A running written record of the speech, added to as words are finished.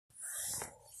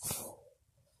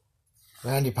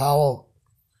Randy Powell,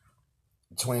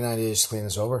 29 days to clean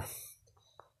and sober.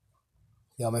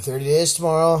 Got my 30 days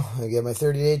tomorrow. I get my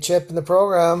 30-day chip in the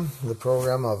program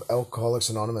of Alcoholics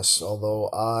Anonymous. Although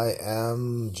I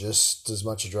am just as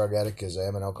much a drug addict as I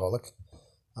am an alcoholic.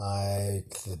 I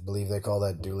believe they call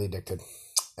that duly addicted.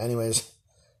 Anyways,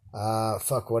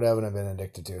 fuck, what haven't I been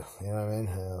addicted to? You know what I mean?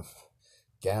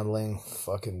 Gambling,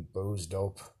 fucking booze,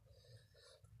 dope.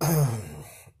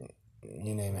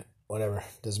 You name it. Whatever.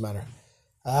 Doesn't matter.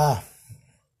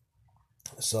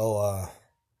 So,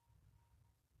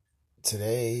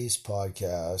 today's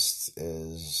podcast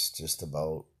is just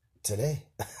about today.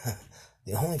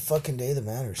 The only fucking day that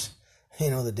matters.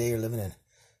 The day you're living in.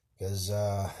 Because,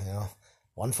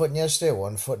 one foot in yesterday,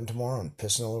 one foot in tomorrow, and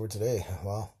pissing all over today.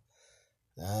 Well,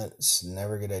 that's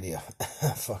never a good idea.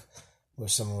 Fuck.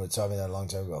 Wish someone would have taught me that a long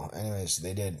time ago. Anyways,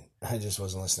 they did. I just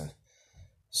wasn't listening.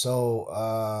 So,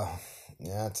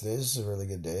 today's a really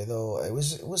good day, though. It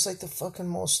was like the fucking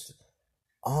most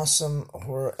awesome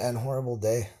and horrible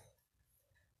day,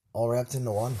 all wrapped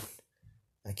into one.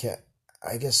 I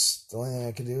guess the only thing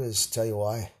I could do is tell you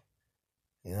why.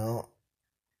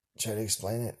 Try to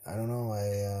explain it. I don't know.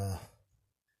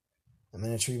 I'm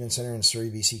in a treatment center in Surrey,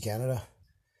 BC, Canada.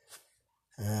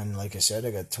 And like I said,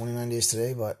 I got 29 days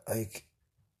today, but I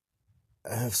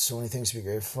have so many things to be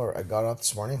grateful for. I got up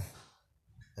this morning,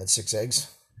 had 6 eggs.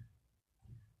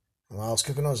 And while I was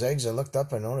cooking those eggs, I looked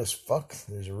up, I noticed, fuck,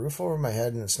 there's a roof over my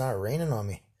head and it's not raining on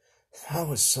me. That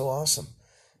was so awesome.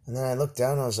 And then I looked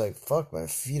down and I was like, fuck, my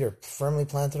feet are firmly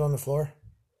planted on the floor.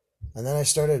 And then I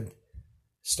started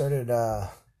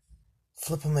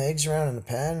flipping my eggs around in the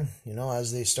pan,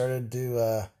 as they started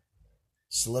to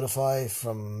solidify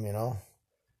from a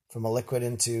liquid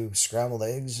into scrambled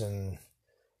eggs. And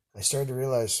I started to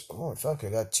realize, oh, fuck, I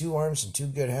got 2 arms and 2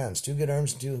 good hands. 2 good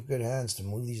arms and 2 good hands to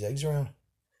move these eggs around.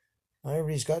 Not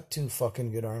everybody's got 2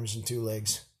 fucking good arms and 2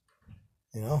 legs.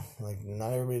 Not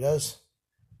everybody does.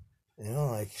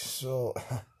 So,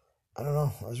 I don't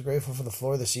know. I was grateful for the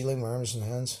floor, the ceiling, my arms and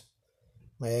hands,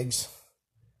 my eggs,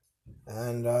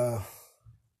 and all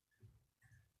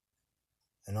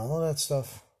of that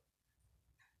stuff.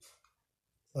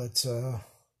 But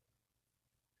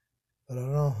I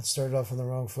don't know. It started off on the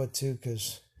wrong foot, too,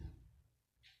 because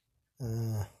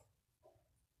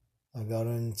I got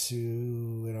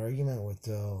into an argument with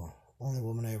the only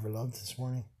woman I ever loved this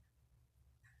morning.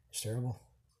 It's terrible.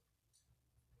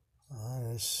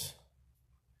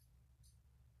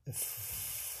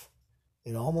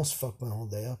 It almost fucked my whole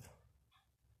day up.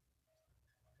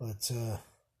 But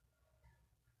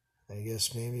I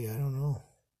guess maybe, I don't know.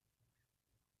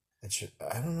 I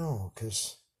don't know,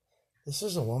 because this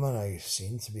is a woman I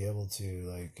seem to be able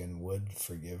to, and would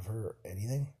forgive her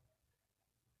anything.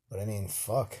 But I mean,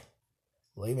 fuck.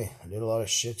 Believe me, I did a lot of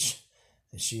shit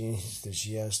that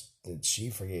she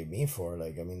forgave me for.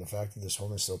 The fact that this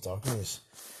woman's still talking to me is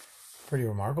pretty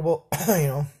remarkable,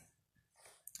 because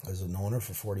I've known her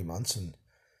for 40 months,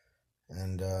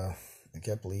 and I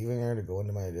kept leaving her to go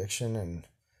into my addiction, and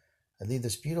I leave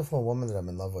this beautiful woman that I'm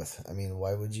in love with. I mean,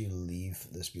 why would you leave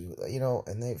this beautiful,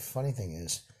 and the funny thing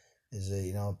is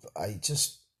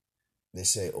that, they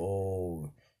say,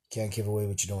 oh, can't give away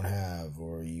what you don't have,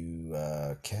 or you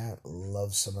can't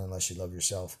love someone unless you love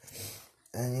yourself.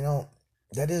 And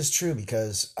that is true,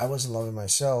 because I wasn't loving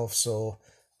myself, so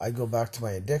I go back to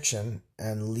my addiction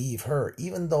and leave her,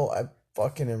 even though I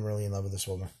fucking am really in love with this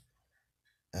woman.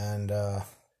 And I'm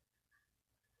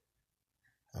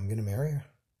gonna marry her.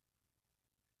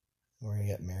 We're gonna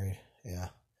get married, yeah.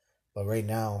 But right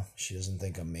now, she doesn't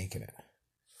think I'm making it.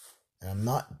 And I'm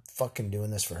not fucking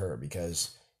doing this for her,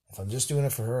 because if I'm just doing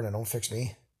it for her and I don't fix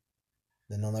me,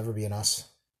 then there'll never be an us.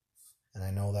 And I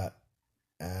know that.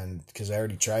 And because I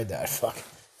already tried that, fuck,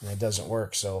 and it doesn't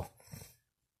work. So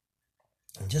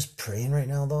I'm just praying right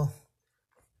now, though,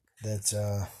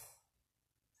 that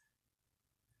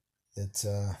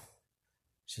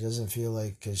she doesn't feel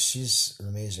like, because she's an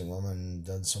amazing woman,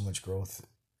 done so much growth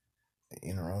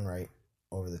in her own right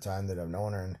over the time that I've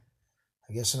known her. And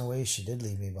I guess in a way she did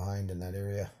leave me behind in that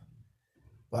area.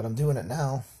 But I'm doing it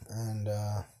now, and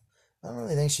I don't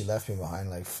really think she left me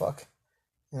behind. Fuck,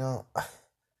 I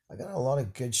got a lot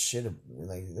of good shit.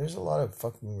 There's a lot of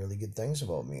fucking really good things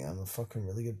about me. I'm a fucking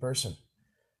really good person.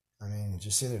 I mean,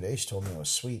 just the other day she told me I was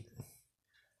sweet.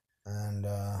 And,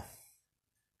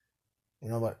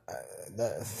 but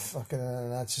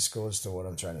that just goes to what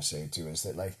I'm trying to say too, is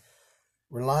that,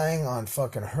 relying on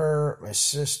fucking her, my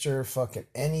sister, fucking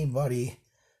anybody,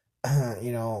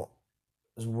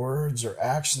 words or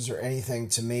actions or anything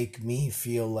to make me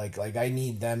feel like I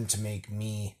need them to make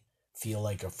me feel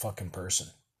like a fucking person.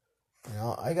 You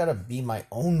know, I gotta be my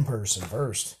own person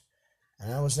first.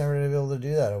 And I was never gonna be able to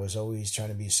do that. I was always trying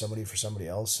to be somebody for somebody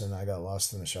else, and I got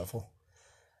lost in the shuffle.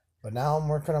 But now I'm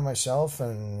working on myself,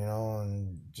 and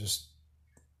and just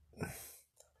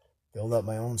build up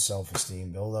my own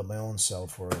self-esteem, build up my own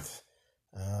self-worth,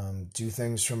 do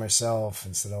things for myself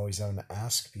instead of always having to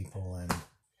ask people. And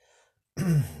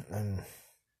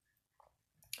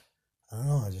I don't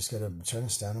know, I just gotta try to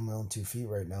stand on my own 2 feet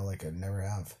right now like I never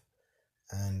have.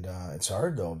 And it's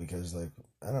hard though, because like,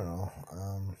 I don't know,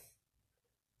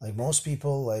 like most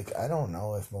people, like I don't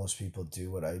know if most people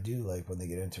do what I do, like when they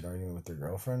get into an argument with their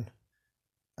girlfriend.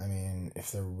 I mean,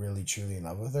 if they're really truly in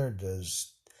love with her,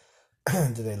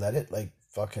 do they let it like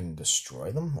fucking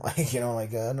destroy them? Like,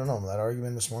 like I don't know, that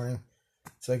argument this morning,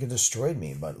 it's like it destroyed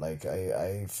me. But like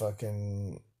I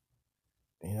fucking,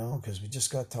 because we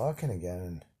just got talking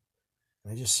again,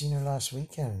 and I just seen her last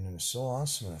weekend, and it was so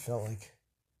awesome. And I felt like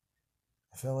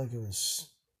it was,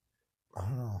 I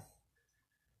don't know,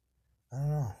 I don't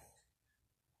know,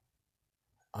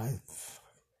 I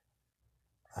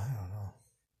I don't know.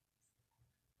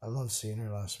 I loved seeing her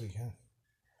last weekend.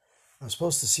 I was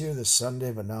supposed to see her this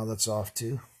Sunday, but now that's off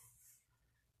too.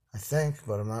 I think,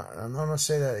 but I'm not. I'm not gonna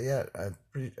say that yet.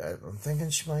 I'm thinking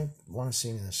she might want to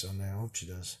see me this Sunday. I hope she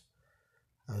does.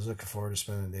 I was looking forward to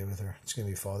spending the day with her. It's gonna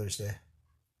be Father's Day,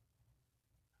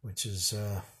 which is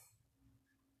I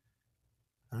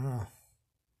don't know.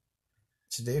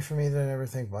 It's a day for me that I never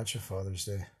think much of Father's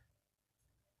Day.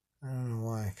 I don't know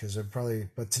why, because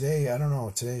but today, I don't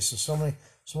know, today, so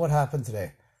what happened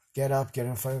today? Get up, get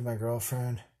in a fight with my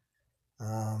girlfriend.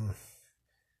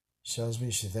 She tells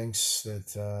me she thinks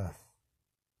that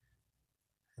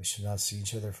we should not see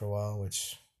each other for a while,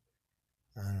 which,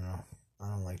 I don't know. I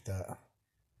don't like that.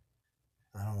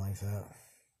 I don't like that.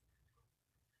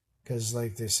 Because,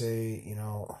 like they say,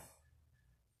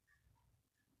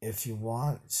 if you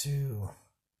want to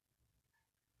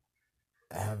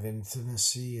have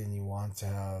intimacy and you want to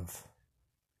have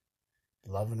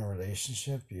love in a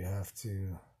relationship, you have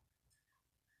to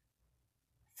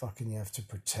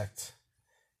protect.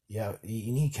 Yeah,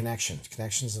 you need connection.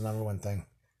 Connection is the number one thing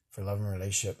for love and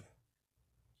relationship.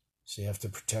 So you have to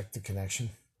protect the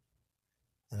connection.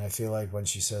 And I feel like when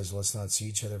she says, let's not see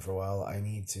each other for a while, I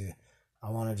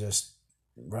want to just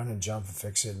run and jump and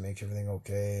fix it and make everything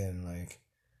okay. And like,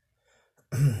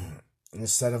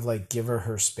 instead of like give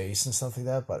her space and stuff like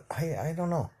that. But I don't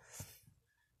know.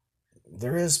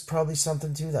 There is probably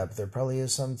something to that, but there probably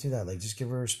is something to that. Like, just give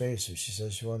her space. If she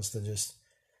says she wants to just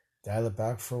dial it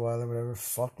back for a while or whatever,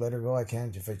 fuck, let her go. I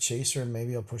can't. If I chase her,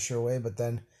 maybe I'll push her away. But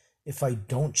then if I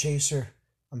don't chase her,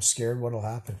 I'm scared what'll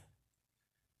happen.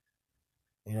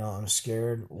 I'm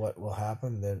scared what will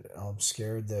happen. I'm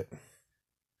scared that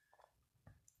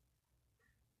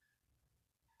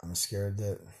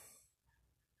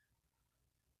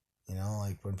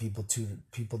like when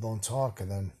people don't talk, and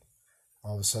then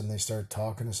all of a sudden they start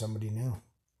talking to somebody new,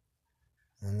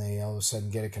 and then they all of a sudden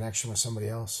get a connection with somebody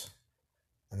else,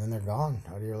 and then they're gone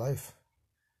out of your life.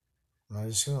 Am I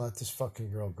just gonna let this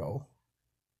fucking girl go?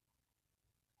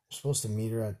 I'm supposed to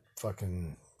meet her at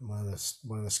fucking one of the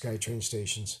SkyTrain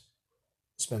stations,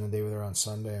 spend the day with her on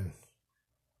Sunday, and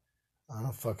I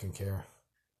don't fucking care.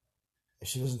 If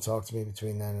she doesn't talk to me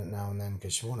between now and then,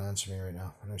 because she won't answer me right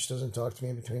now, and if she doesn't talk to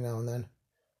me between now and then,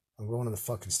 I'm going to the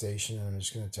fucking station, and I'm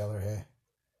just gonna tell her, hey,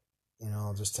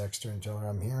 I'll just text her and tell her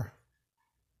I'm here.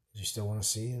 Did you still want to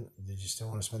see you? Did you still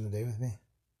want to spend the day with me?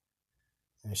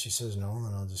 And if she says no,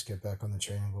 then I'll just get back on the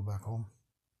train and go back home.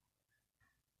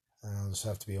 And I'll just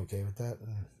have to be okay with that,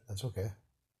 and that's okay.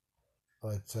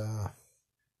 But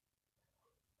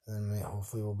then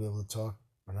hopefully we'll be able to talk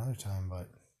another time. But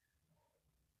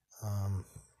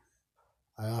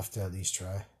I have to at least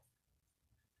try.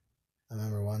 I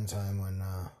remember one time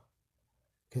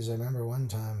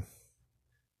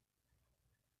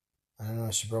I don't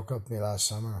know, she broke up with me last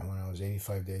summer when I was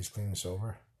 85 days clean and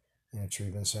sober in a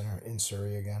treatment center in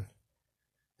Surrey again.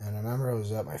 And I remember I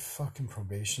was at my fucking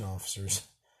probation officer's.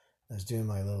 I was doing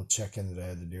my little check-in that I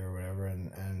had to do or whatever,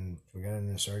 and we got in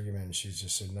this argument, and she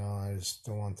just said, no, I just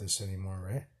don't want this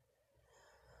anymore,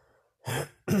 right?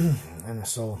 And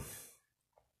so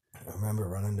I remember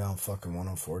running down fucking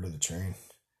 104 to the train,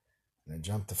 and I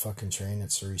jumped the fucking train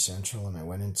at Surrey Central, and I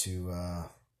went to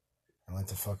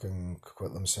fucking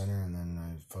Coquitlam Center, and then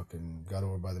I fucking got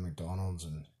over by the McDonald's,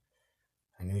 and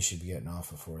I knew she'd be getting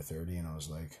off at 4:30, and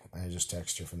I just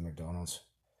texted her from the McDonald's.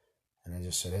 And I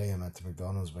just said, hey, I'm at the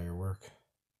McDonald's by your work.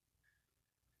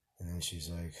 And then she's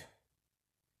like,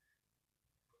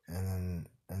 and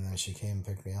then she came and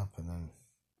picked me up, and then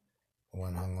we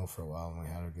went and hung out for a while, and we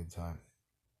had a good time.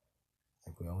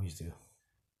 Like we always do.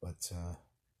 but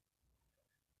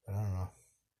I don't know.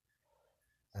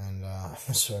 And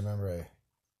so I remember,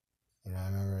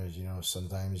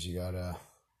 sometimes you gotta.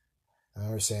 I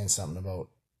remember saying something about.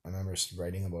 I remember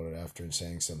writing about it after and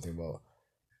saying something about,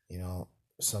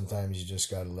 sometimes you just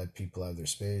gotta let people have their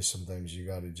space. Sometimes you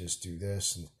gotta just do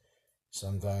this, and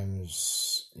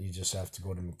sometimes you just have to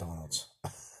go to McDonald's.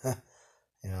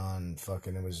 And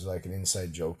fucking, it was like an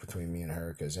inside joke between me and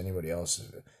her, because anybody else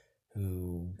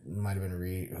who might have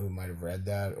who might have read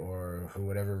that, or who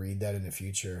would ever read that in the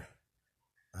future,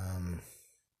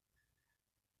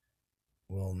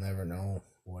 will never know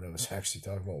what I was actually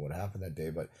talking about, what happened that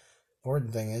day. But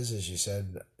important thing is she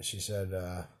said,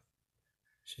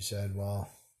 well,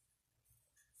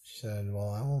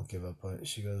 I won't give up on it.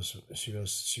 She goes,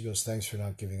 thanks for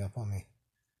not giving up on me.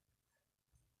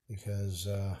 Because,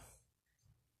 I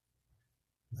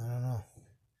don't know.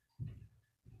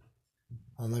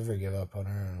 I'll never give up on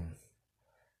her. And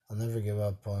I'll never give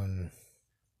up on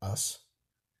us.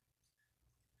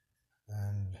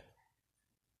 And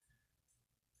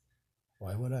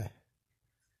why would I?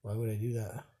 Why would I do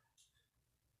that?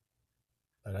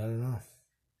 But I don't know.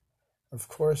 Of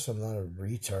course, I'm not a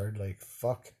retard. Like,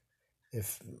 fuck.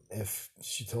 If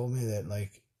she told me that,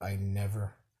 like, I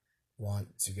never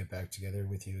want to get back together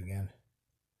with you again,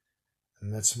 I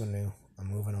met someone new, I'm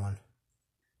moving on,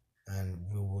 and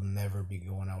we will never be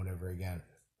going out ever again,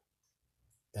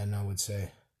 then I would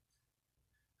say,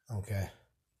 okay.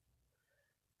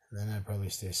 And then I'd probably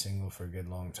stay single for a good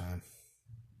long time.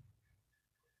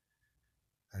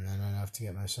 And then I'd have to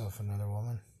get myself another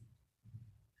woman.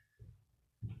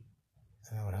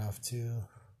 And I would have to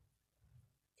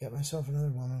get myself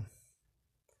another woman.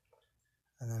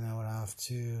 And then I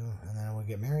would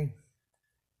get married.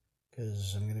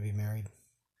 Because I'm going to be married.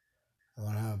 I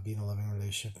want to be in a loving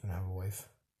relationship and have a wife.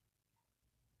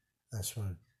 That's what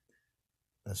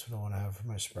I want to have for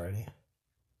my sobriety.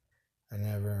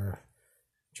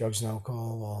 Drugs and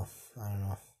alcohol, well, I don't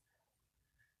know.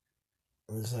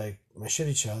 It was like my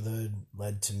shitty childhood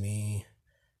led to me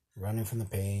running from the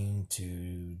pain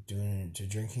to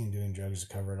drinking and doing drugs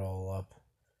to cover it all up.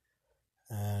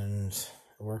 And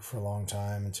it worked for a long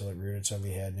time until it reared its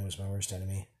ugly head and it was my worst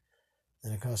enemy.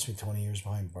 And it cost me 20 years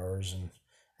behind bars, and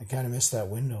I kind of missed that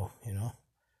window,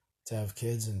 to have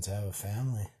kids and to have a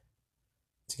family,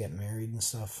 to get married and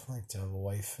stuff, like to have a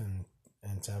wife and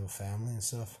to have a family and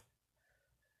stuff.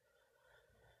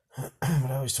 But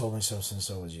I always told myself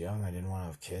since I was young I didn't want to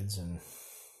have kids, and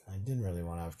I didn't really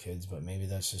want to have kids, but maybe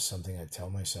that's just something I tell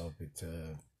myself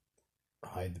to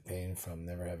hide the pain from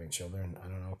never having children. I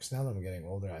don't know, because now that I'm getting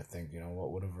older, I think,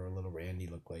 what would have a little Randy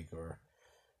look like, or,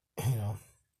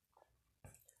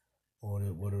 what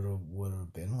it would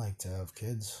have been like to have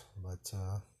kids. But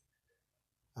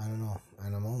I don't know.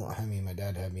 And my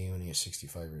dad had me when he was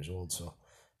 65 years old, so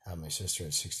I have my sister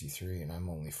at 63, and I'm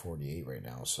only 48 right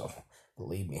now, so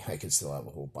believe me, I could still have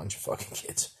a whole bunch of fucking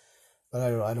kids. But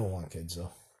I don't want kids,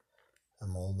 though.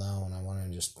 I'm old now, and I want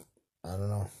to just, I don't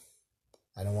know.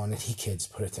 I don't want any kids,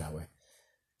 put it that way.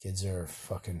 Kids are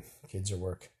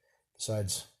work.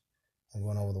 Besides, I'm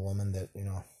going out with a woman that,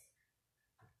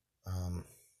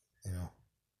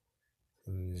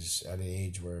 who's at an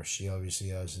age where she obviously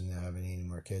doesn't have any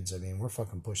more kids. I mean, we're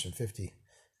fucking pushing 50,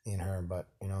 me and her, but,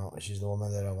 she's the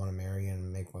woman that I want to marry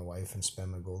and make my wife and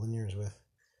spend my golden years with.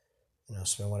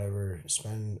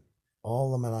 Spend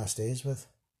all of my last days with,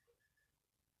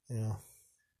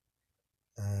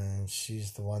 and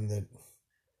she's the one that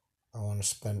I want to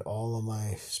spend all of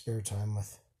my spare time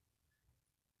with.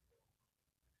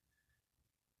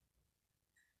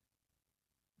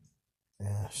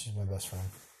 Yeah, she's my best friend.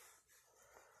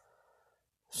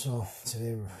 So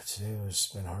today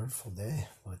was been a hard full day,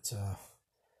 but I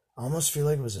almost feel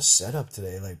like it was a setup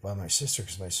today, like by my sister,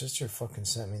 because my sister fucking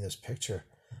sent me this picture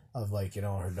of, like,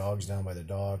 her dog's down by the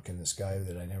dock, and this guy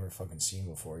that I never fucking seen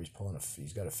before, he's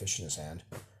got a fish in his hand,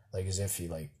 like as if he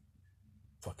like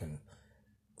fucking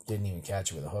didn't even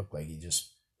catch it with a hook, like he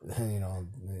just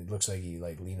it looks like he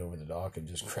like leaned over the dock and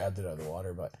just grabbed it out of the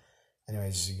water. But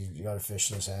anyways, he got a fish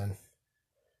in his hand,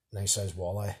 nice sized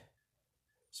walleye.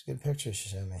 It's a good picture she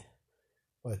sent me.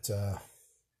 But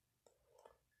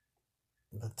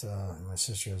my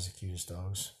sister has the cutest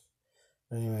dogs.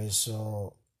 But anyways,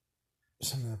 so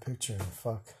sent me a picture, and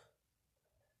fuck,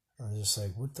 I was just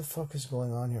like, what the fuck is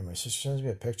going on here? My sister sends me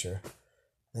a picture, and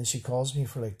then she calls me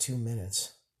for like 2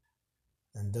 minutes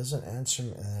and doesn't answer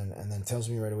me, and then tells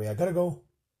me right away, I gotta go.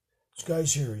 This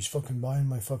guy's here, he's fucking buying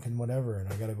my fucking whatever,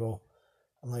 and I gotta go.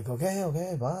 I'm like, okay,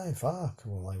 bye, fuck.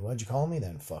 Well, like, why'd you call me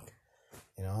then? Fuck.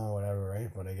 Whatever, right?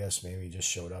 But I guess maybe he just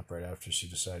showed up right after she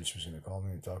decided she was going to call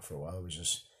me and talk for a while. It was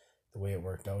just the way it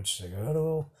worked out. She's like,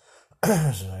 hello.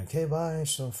 She's like, okay, bye.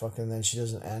 So fucking then she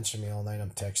doesn't answer me all night.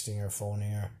 I'm texting her,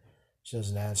 phoning her. She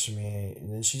doesn't answer me.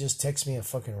 And then she just texts me a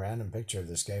fucking random picture of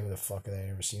this guy with a fucking I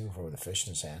never seen before with a fish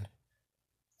in his hand.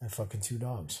 And fucking 2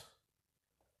 dogs.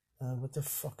 What the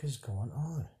fuck is going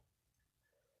on?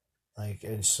 Like,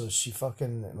 and so she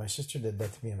fucking, my sister did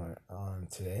that to me on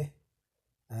today.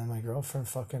 And my girlfriend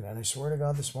fucking, and I swear to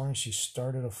God, this morning she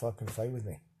started a fucking fight with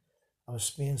me. I was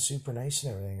being super nice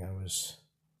and everything. I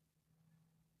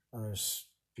was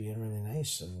being really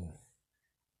nice, and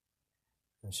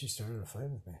she started a fight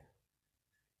with me.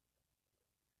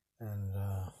 And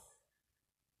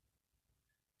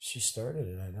she started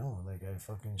it, I know. Like,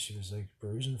 she was like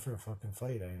bruising for a fucking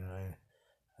fight. I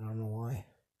don't know why.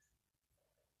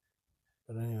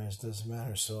 But anyways, it doesn't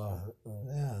matter. So,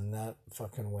 yeah, in that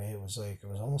fucking way, it was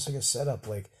almost like a setup.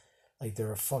 Like they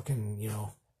were fucking,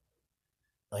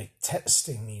 like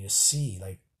testing me to see,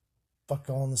 like, fuck,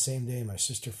 all on the same day. My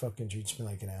sister fucking treats me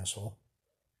like an asshole.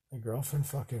 My girlfriend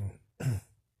fucking,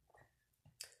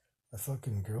 my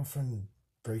fucking girlfriend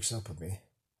breaks up with me.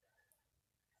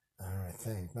 I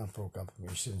think, not broke up with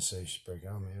me. She didn't say she'd break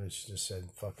up with me. She just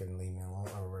said, fucking leave me alone,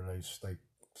 or we're like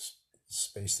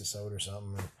space this out or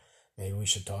something. Or maybe we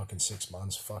should talk in 6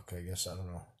 months. Fuck, I guess, I don't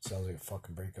know. Sounds like a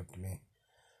fucking breakup to me.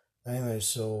 Anyway,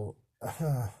 so,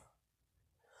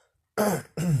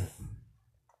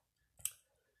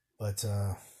 but,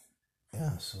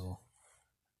 yeah, so,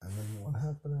 and then what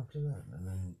happened after that? And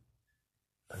then,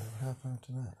 what happened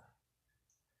after that?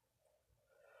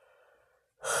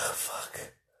 Fuck.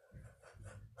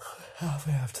 What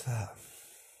happened after that?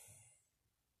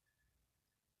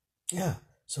 Yeah,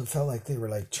 so it felt like they were,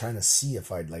 like, trying to see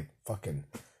if I'd, like, fucking,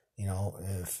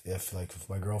 if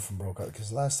my girlfriend broke up,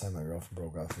 because last time my girlfriend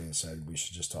broke up with me and said we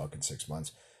should just talk in 6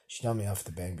 months, she dumped me off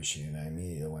the bank machine, and I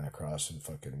immediately went across and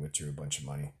fucking withdrew a bunch of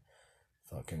money.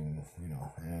 Fucking,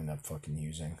 I ended up fucking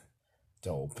using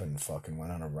dope and fucking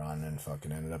went on a run and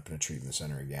fucking ended up in a treatment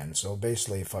center again. So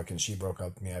basically, fucking, she broke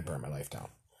up with me, I burnt my life down.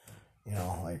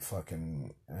 Like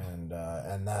fucking, and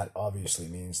that obviously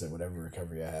means that whatever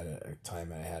recovery I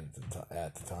had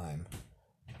at the time,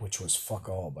 which was fuck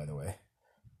all, by the way,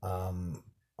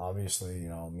 obviously,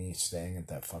 me staying at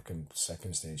that fucking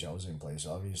second stage housing place,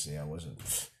 obviously I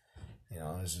wasn't,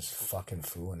 I was just fucking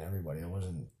fooling everybody. I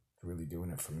wasn't really doing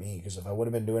it for me, because if I would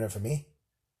have been doing it for me,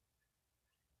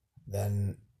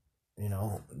 then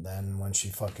when she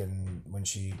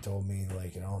told me,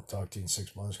 like, talk to you in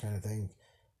 6 months kind of thing,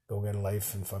 go get a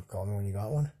life and fuck call me when you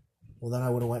got one, well, then I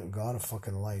would have went and got a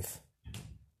fucking life,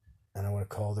 and I would have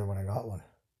called her when I got one,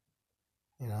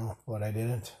 but I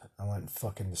didn't. I went and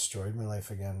fucking destroyed my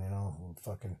life again,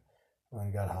 fucking went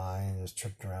and got high and just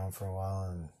tripped around for a while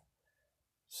and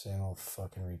same old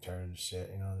fucking retarded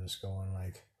shit, just going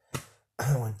like,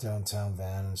 I went downtown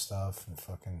van and stuff and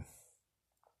fucking,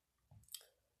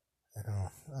 I don't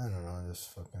know, just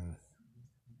fucking,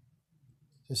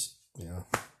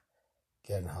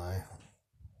 getting high,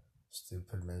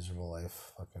 stupid, miserable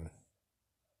life, fucking,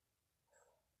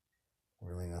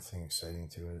 really nothing exciting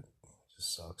to it,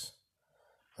 just sucks.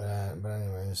 But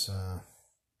anyways,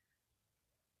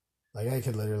 like, I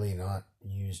could literally not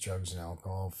use drugs and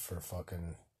alcohol for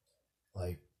fucking,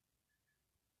 like,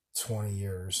 20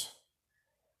 years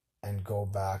and go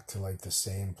back to, like, the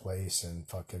same place and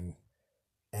fucking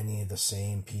any of the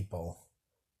same people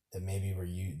that maybe were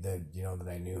that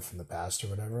I knew from the past or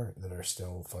whatever, that are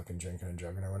still fucking drinking and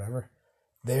drugging or whatever.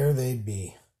 There they'd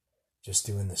be, just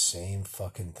doing the same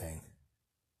fucking thing.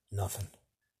 Nothing.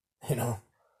 Oh,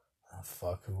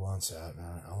 fuck, who wants that,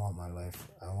 man? I want my life.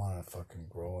 I want to fucking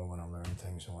grow. I want to learn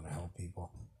things. I want to help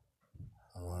people.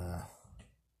 I want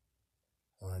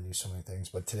to do so many things.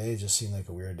 But today just seemed like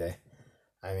a weird day.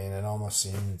 I mean, it almost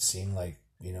seemed like,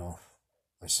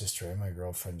 my sister and my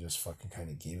girlfriend just fucking kind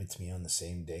of gave it to me on the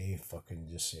same day, fucking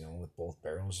just, with both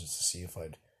barrels, just to see if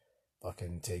I'd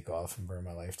fucking take off and burn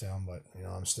my life down. But,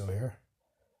 I'm still here.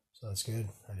 So that's good.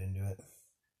 I didn't do it.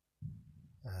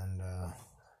 And,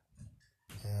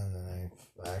 and then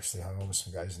I actually hung out with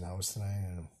some guys in the house tonight,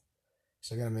 and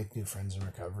so I gotta make new friends in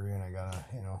recovery, and I gotta,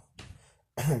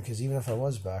 because even if I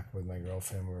was back with my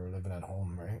girlfriend, we were living at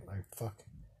home, right? Like, fuck,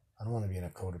 I don't want to be in a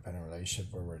codependent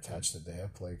relationship where we're attached at the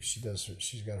hip. Like,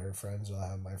 she's got her friends, I'll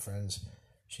have my friends.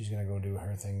 She's gonna go do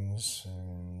her things,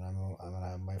 and I'm gonna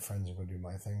have my friends and go do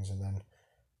my things, and then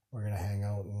we're gonna hang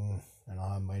out, and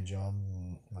I'll have my job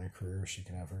and my career. She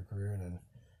can have her career, and then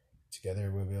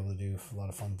together we'll be able to do a lot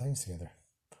of fun things together.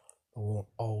 But we won't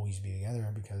always be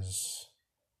together, because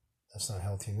that's not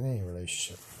healthy in any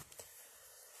relationship.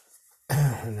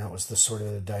 And that was the sort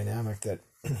of dynamic that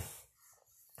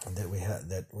that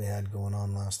we had going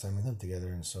on last time we lived together,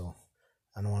 and so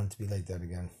I don't want it to be like that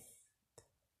again.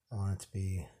 I want it to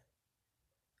be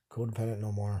codependent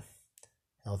no more,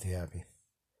 healthy, happy,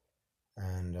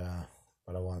 and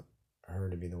but I want her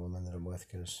to be the woman that I'm with,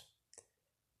 because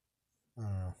I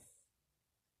don't know.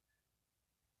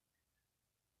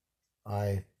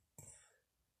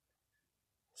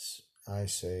 I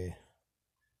say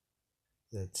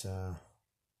that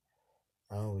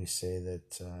I always say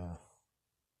that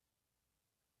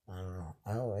I don't know.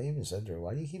 I even said to her,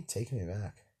 "Why do you keep taking me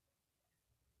back?"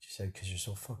 She said, "Because you're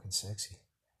so fucking sexy."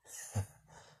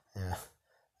 Yeah.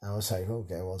 I was like,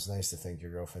 okay, well, it's nice to think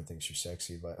your girlfriend thinks you're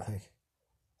sexy, but like,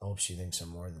 I hope she thinks I'm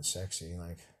more than sexy.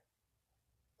 Like,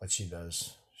 but she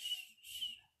does.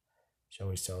 She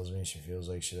always tells me she feels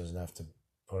like she doesn't have to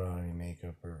put on any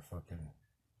makeup or fucking,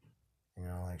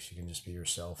 like she can just be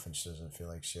herself, and she doesn't feel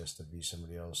like she has to be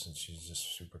somebody else, and she's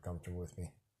just super comfortable with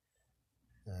me.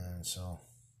 And so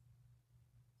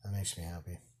that makes me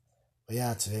happy. But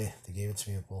yeah, today they gave it to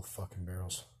me with both fucking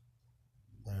barrels.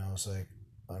 And I was like,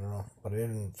 I don't know. But it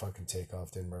didn't fucking take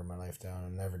off, didn't burn my life down.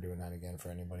 I'm never doing that again for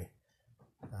anybody.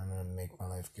 I'm going to make my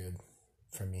life good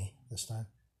for me this time.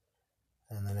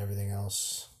 And then everything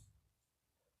else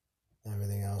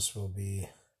will be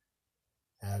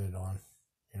added on,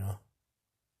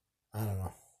 I don't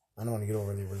know. I don't want to get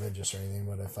overly religious or anything,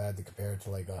 but if I had to compare it to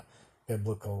like a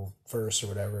biblical verse or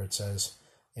whatever, it says,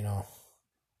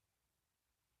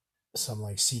 something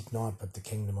like seek not but the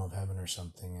kingdom of heaven or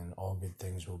something, and all good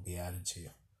things will be added to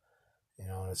you. And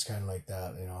it's kind of like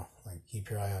that, like keep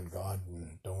your eye on God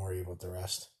and don't worry about the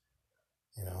rest,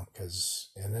 and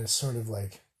then it's sort of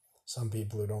like some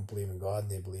people who don't believe in God,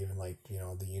 they believe in like,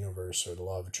 the universe or the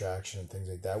law of attraction and things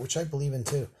like that, which I believe in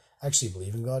too. I actually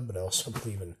believe in God, but I also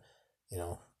believe in,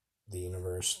 the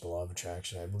universe, the law of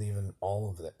attraction. I believe in all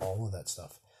of that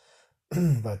stuff.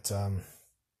 But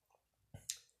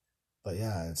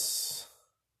yeah, it's,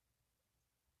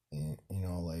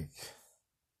 like,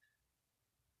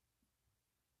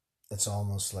 it's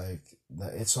almost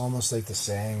like the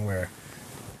saying where,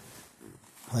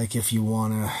 like, if you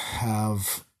want to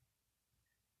have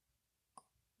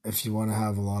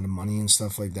a lot of money and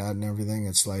stuff like that and everything,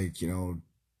 it's like,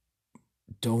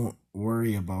 don't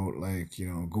worry about like,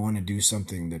 going to do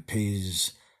something that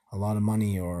pays a lot of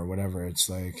money or whatever. It's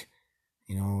like,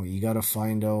 you got to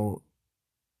find out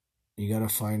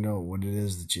what it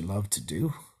is that you love to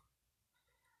do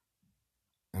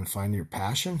and find your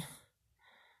passion.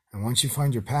 And once you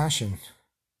find your passion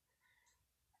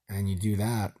and you do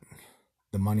that,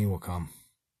 the money will come.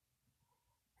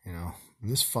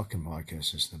 This fucking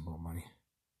podcast isn't about money.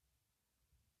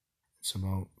 It's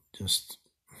about just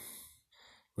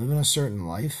living a certain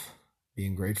life,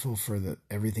 being grateful for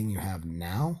everything you have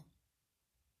now,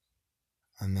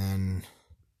 and then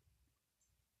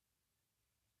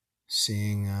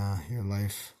seeing your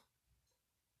life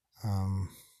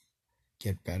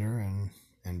get better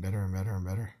and better and better and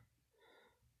better.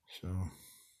 So,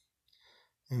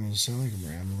 it sounds like I'm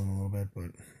rambling a little bit,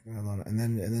 but and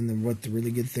then what the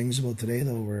really good things about today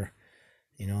though were,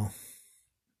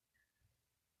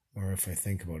 or if I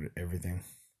think about it, everything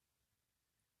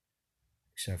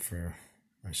except for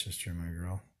my sister and my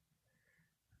girl,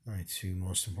 my two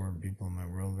most important people in my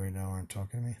world right now, aren't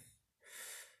talking to me.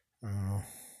 I don't know.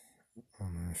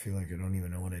 I feel like I don't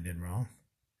even know what I did wrong,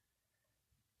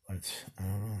 but I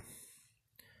don't know.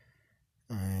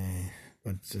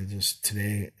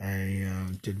 Today I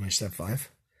did my step 5.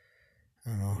 I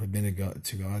don't know. Admitted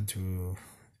to God,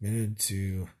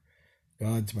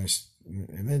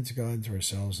 to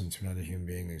ourselves, and to another human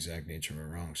being the exact nature of our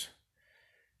wrongs.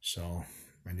 So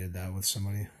I did that with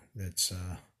somebody that's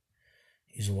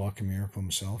he's a walking miracle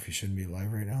himself. He shouldn't be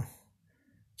alive right now.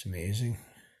 It's amazing.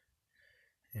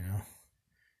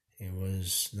 It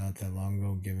was not that long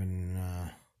ago given,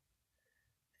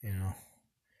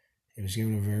 he was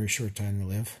given a very short time to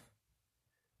live,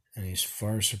 and he's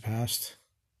far surpassed,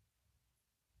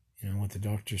 what the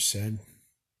doctors said,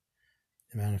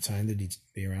 the amount of time that he'd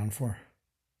be around for,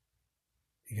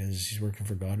 because he's working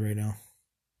for God right now.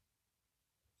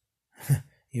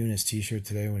 Even his t-shirt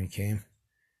today when he came,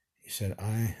 he said,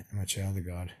 "I am a child of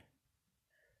God.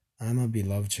 I'm a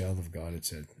beloved child of God," it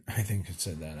said. I think it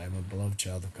said that. I'm a beloved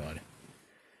child of God.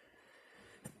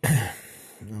 I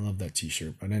love that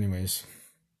t-shirt. But anyways,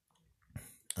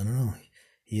 I don't know.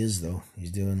 He is, though.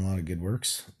 He's doing a lot of good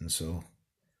works. And so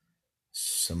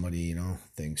somebody,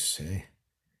 thinks, hey,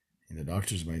 and the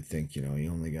doctors might think, he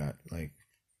only got like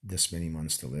this many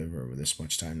months to live or this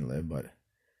much time to live, but it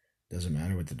doesn't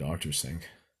matter what the doctors think.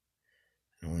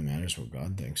 It only matters what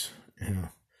God thinks,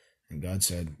 And God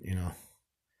said,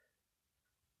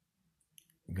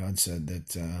 God said that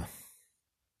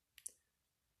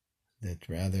that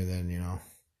rather than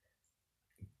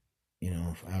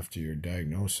after your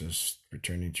diagnosis,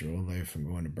 returning to your old life and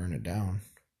going to burn it down,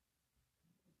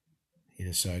 he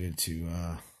decided to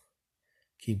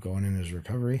keep going in his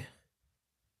recovery,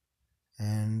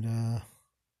 and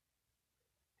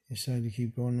he decided to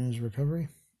keep going in his recovery,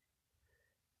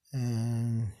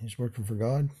 and he's working for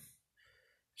God.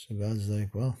 So God's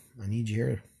like, well, I need you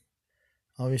here.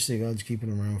 Obviously, God's keeping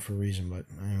him around for a reason, but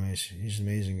anyways, he's an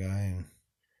amazing guy,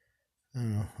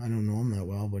 and I don't know him that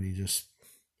well, but he just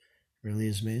really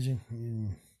is amazing.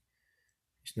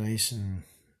 He's nice, and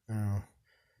I don't know.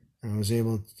 And I was I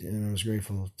was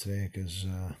grateful today because,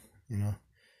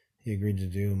 he agreed to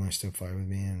do my step 5 with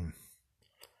me, and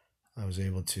I was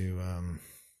able to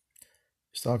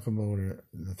just talk about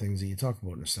the things that you talk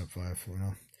about in step 5,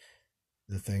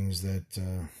 the things that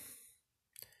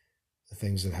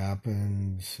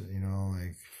happened,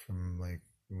 like from like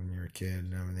when you're a kid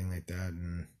and everything like that,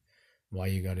 and why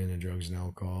you got into drugs and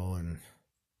alcohol, and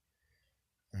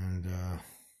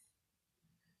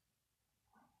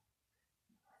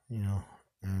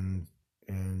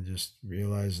and just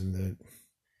realizing that,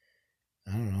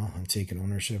 I don't know, and taking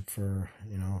ownership for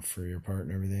your part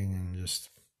and everything, and just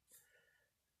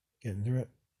getting through it.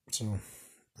 So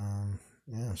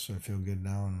so I feel good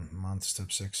now, and I'm on to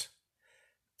step 6.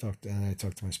 I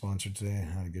talked to my sponsor today. I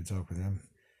had a good talk with him,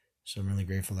 so I'm really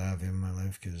grateful to have him in my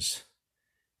life because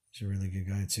he's a really good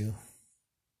guy too.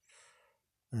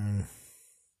 And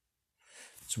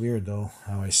it's weird though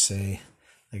how I say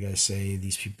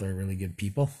these people are really good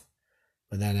people,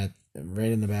 but then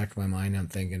right in the back of my mind I'm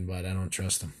thinking, but I don't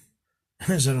trust them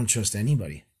because I don't trust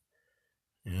anybody.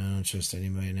 I don't trust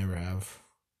anybody. I never have.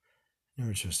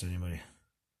 Never trust anybody.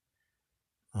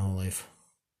 My whole life.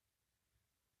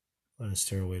 But it's a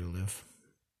terrible way to live.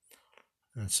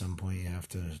 And at some point you have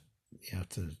to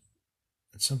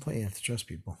trust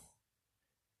people.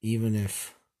 Even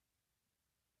if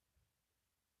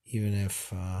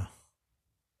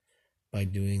by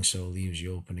doing so leaves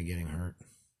you open to getting hurt.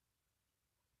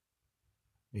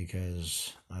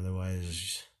 Because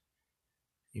otherwise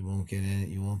you won't get in it.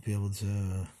 You won't be able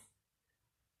to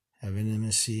have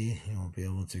intimacy. You won't be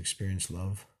able to experience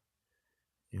love.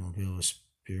 You won't be able to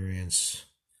experience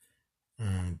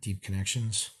deep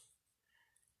connections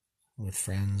with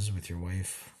friends, with your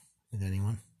wife, with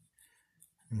anyone.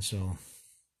 And so,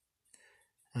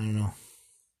 I don't know.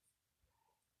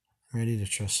 I'm ready to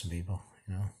trust some people,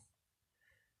 I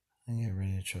get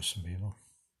ready to trust some people.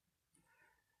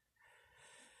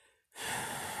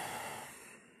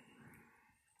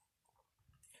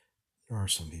 There are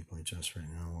some people I trust right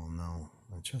now. Well, no,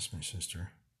 I trust my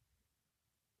sister.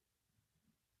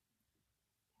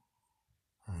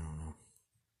 I don't know.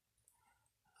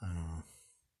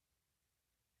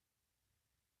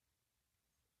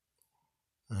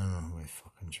 I don't know who I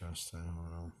fucking trust. I don't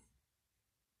know.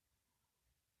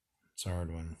 It's a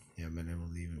hard one. You haven't been able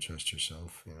to even trust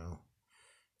yourself,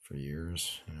 for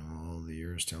years. All the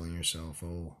years telling yourself,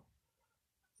 oh,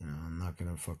 I'm not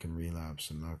gonna fucking relapse.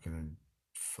 I'm not gonna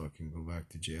fucking go back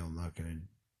to jail. I'm not gonna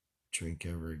drink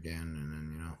ever again. And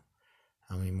then,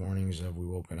 how many mornings have we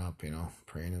woken up,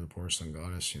 praying to the porcelain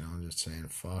goddess, just saying,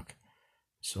 fuck,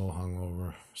 so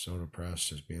hungover, so depressed,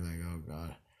 just being like, oh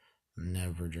God, I'm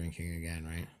never drinking again,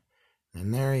 right?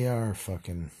 And there you are,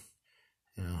 fucking,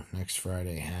 next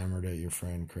Friday, hammered at your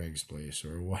friend Craig's place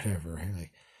or whatever, right?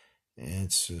 Like,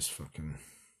 it's just fucking,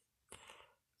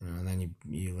 and then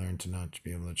you learn to not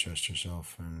be able to trust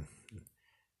yourself, and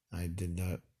I did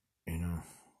that, I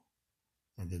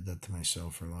did that to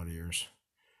myself for a lot of years.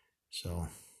 So,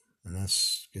 and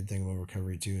that's the good thing about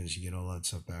recovery too, is you get all that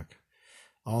stuff back.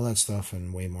 All that stuff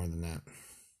and way more than that.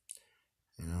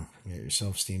 You get your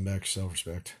self-esteem back,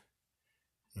 self-respect.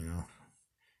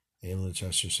 Able to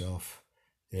trust yourself.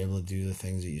 You're able to do the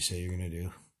things that you say you're going to do. If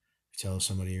you tell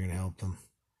somebody you're going to help them,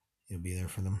 you'll be there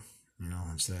for them.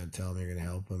 Instead of telling them you're going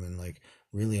to help them, and like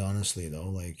really honestly though,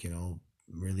 like,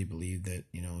 really believe that,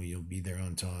 you'll be there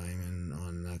on time and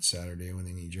on that Saturday when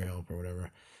they need your help or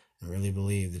whatever. And really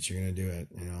believe that you're going to do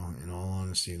it, in all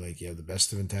honesty, like you have the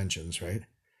best of intentions, right?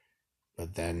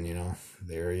 But then,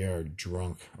 there you are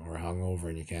drunk or hungover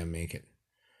and you can't make it,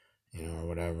 or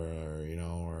whatever,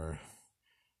 or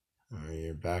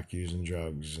you're back using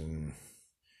drugs and,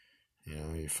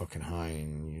 you're fucking high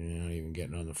and you're not even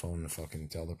getting on the phone to fucking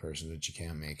tell the person that you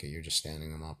can't make it. You're just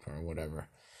standing them up or whatever.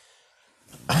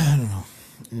 I don't know.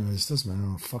 Anyways, doesn't matter.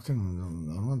 I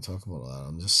don't want to talk about that.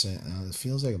 I'm just saying, it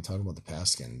feels like I'm talking about the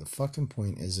past again. The fucking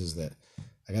point is that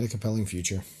I got a compelling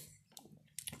future.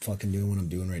 I'm fucking doing what I'm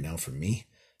doing right now for me,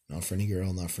 Not for any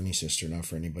girl, not for any sister, not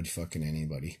for anybody, fucking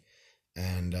anybody.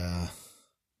 And I'm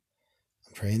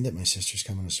praying that my sister's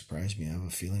coming to surprise me. I have a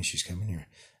feeling she's coming here.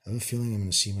 I have a feeling I'm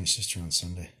going to see my sister on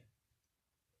Sunday.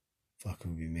 Fuck, it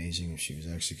would be amazing if she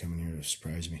was actually coming here to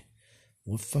surprise me.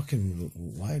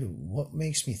 What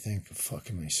makes me think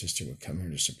fucking my sister would come here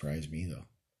to surprise me, though?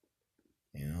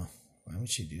 You know, why would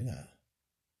she do that?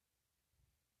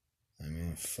 I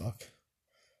mean, fuck.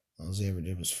 All they ever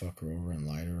did was fuck her over and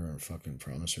lie to her and fucking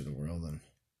promise her the world.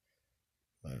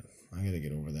 But I gotta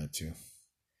get over that too.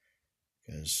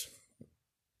 Because,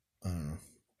 I don't know.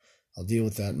 I'll deal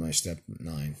with that in my step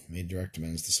 9. Made direct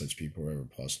amends to such people wherever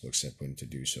possible, except when to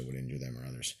do so would injure them or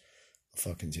others.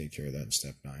 I'll fucking take care of that in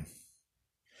step 9.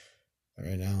 But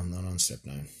right now, I'm not on step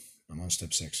 9. I'm on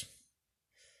step 6.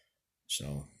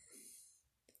 So,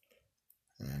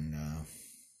 and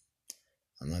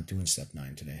I'm not doing step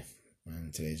 9 today.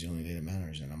 And today's the only day that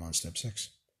matters, and I'm on step 6.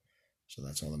 So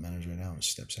that's all that matters right now is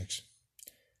step 6.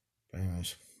 But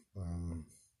anyways,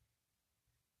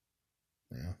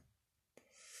 yeah.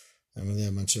 I don't really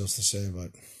have much else to say,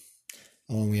 but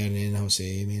we had an in-house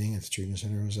AA meeting at the treatment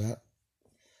center I was at,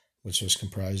 which was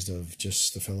comprised of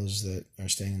just the fellas that are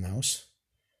staying in the house.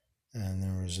 And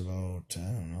there was about,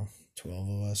 12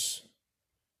 of us.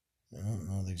 I don't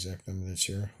know the exact number that's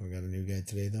here. We got a new guy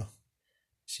today, though.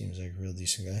 Seems like a real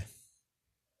decent guy.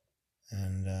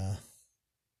 And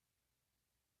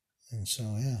so,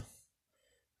 yeah.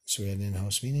 So we had an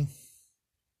in-house meeting.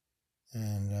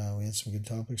 And we had some good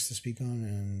topics to speak on.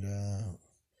 And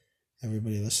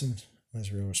everybody listened.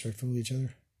 Was real respectful of each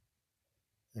other.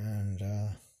 And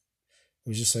it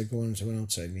was just like going to an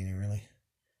outside meeting, really.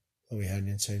 But we had an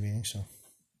inside meeting, so...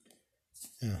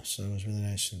 Yeah, so it was really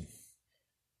nice. And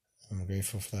I'm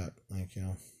grateful for that.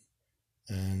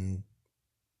 And...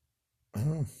 I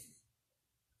don't know.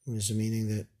 It was a meeting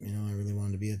that, I really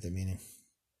wanted to be at that meeting.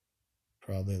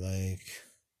 Probably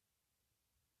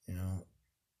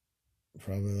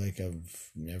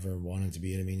I've never wanted to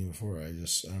be at a meeting before. I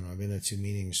don't know. I've been at 2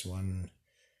 meetings, one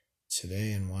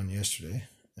today and one yesterday.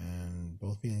 And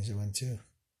both meetings I went to.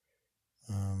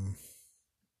 I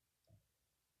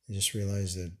just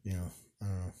realized that, I don't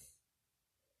know.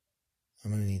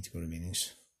 I'm going to need to go to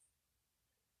meetings.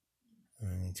 I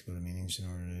need to go to meetings in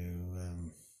order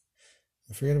to,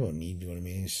 I forget about need to go to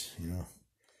meetings,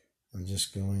 I'm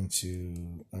just going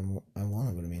to, I want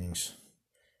to go to meetings,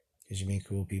 because you meet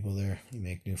cool people there, you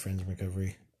make new friends in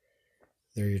recovery,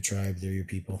 they're your tribe, they're your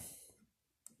people,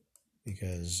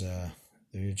 because, they're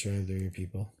your tribe, they're your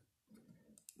people,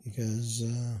 because,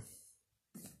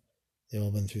 they've all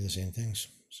been through the same things,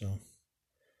 so,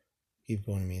 keep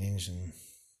going to meetings, and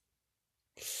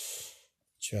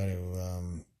try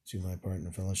to, do my part in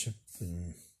the fellowship,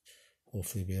 and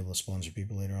hopefully be able to sponsor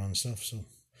people later on and stuff. So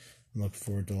I'm looking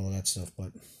forward to all of that stuff.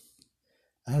 But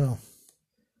I don't know.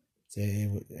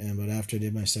 But after I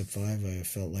did my step 5, I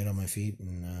felt light on my feet,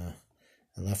 and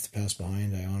I left the past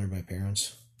behind. I honored my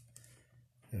parents,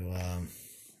 who,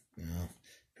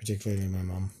 particularly my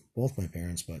mom, both my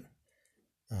parents. But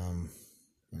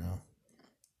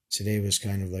today was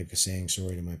kind of like a saying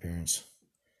sorry to my parents.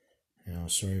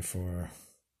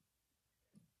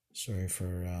 Sorry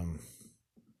for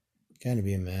kind of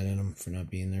being mad at them for not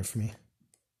being there for me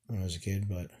when I was a kid,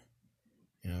 but,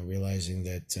 realizing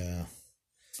that,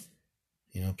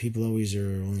 people always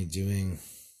are only doing,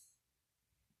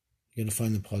 you gotta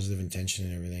find the positive intention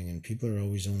in everything, and people are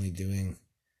always only doing,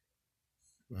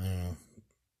 I don't know,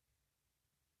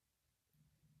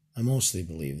 I mostly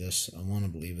believe this, I want to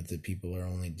believe it, that people are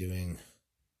only doing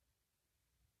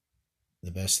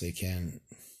the best they can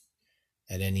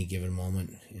at any given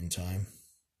moment in time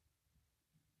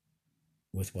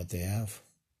with what they have.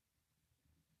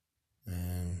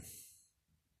 And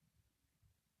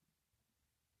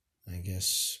I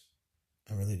guess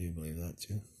I really do believe that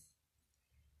too.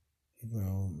 People are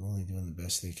only doing the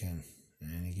best they can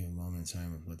at any given moment in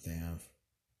time with what they have.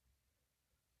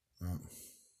 Well,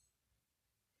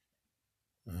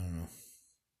 I don't know.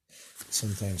 It's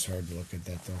sometimes hard to look at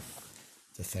that, though.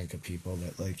 To think of people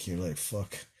that, you're like,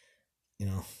 fuck,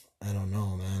 I don't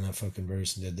know, man, that fucking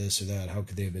person did this or that. How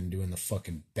could they have been doing the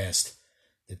fucking best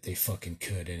that they fucking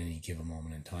could at any given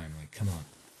moment in time? Like, come on.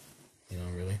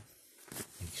 Really?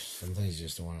 Sometimes you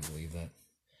just don't want to believe that.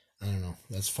 I don't know.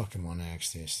 That's fucking one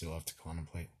actually I still have to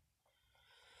contemplate.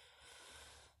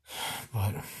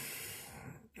 But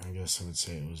I guess I would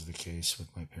say it was the case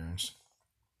with my parents.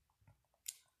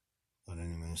 But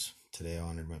anyways, today I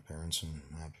honored my parents, and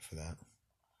I'm happy for that.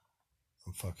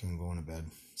 I'm fucking going to bed.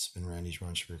 It's been Randy's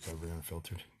Ranch Recovery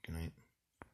Unfiltered. Good night.